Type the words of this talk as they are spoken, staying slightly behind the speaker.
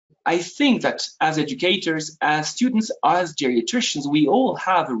I think that as educators, as students, as geriatricians, we all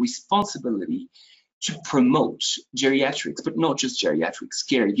have a responsibility to promote geriatrics, but not just geriatrics,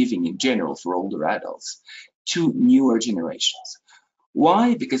 caregiving in general for older adults, to newer generations.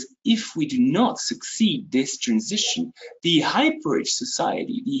 Why? Because if we do not succeed this transition, the hyper-age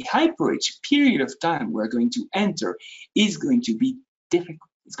society, the hyper-age period of time we're going to enter is going to be difficult.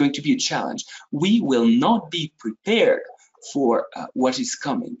 It's going to be a challenge. We will not be prepared for what is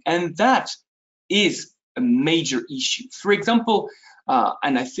coming. And that is a major issue. For example,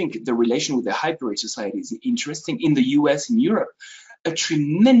 and I think the relation with the hyper-age society is interesting. In the US and Europe, a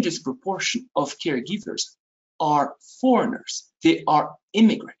tremendous proportion of caregivers are foreigners. They are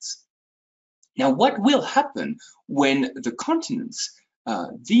immigrants. Now, what will happen when the continents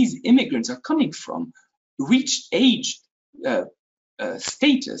these immigrants are coming from reach age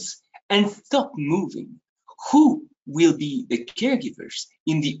status and stop moving? Who will be the caregivers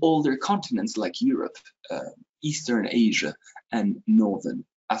in the older continents like Europe, Eastern Asia, and Northern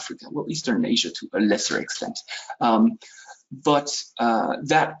Africa? Well, Eastern Asia to a lesser extent. But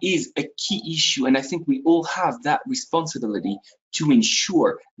that is a key issue, and I think we all have that responsibility to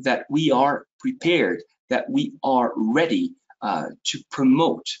ensure that we are prepared, that we are ready to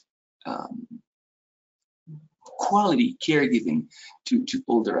promote quality caregiving to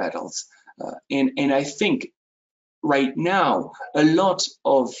older adults. And I think right now, a lot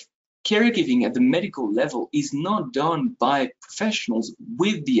of caregiving at the medical level is not done by professionals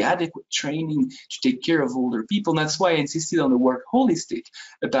with the adequate training to take care of older people. And that's why I insisted on the word holistic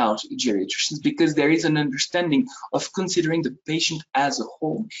about geriatricians, because there is an understanding of considering the patient as a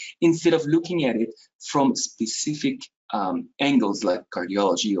whole instead of looking at it from specific angles like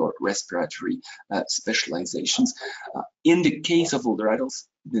cardiology or respiratory specializations. In the case of older adults,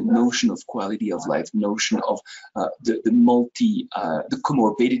 the notion of quality of life, notion of the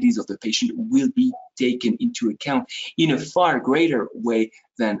comorbidities of the patient will be taken into account in a far greater way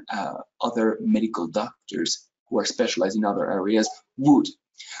than other medical doctors who are specialized in other areas would.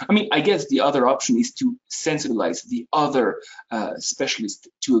 I mean, I guess the other option is to sensibilize the other specialists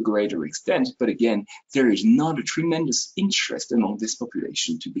to a greater extent, but again, there is not a tremendous interest among this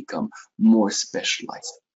population to become more specialized.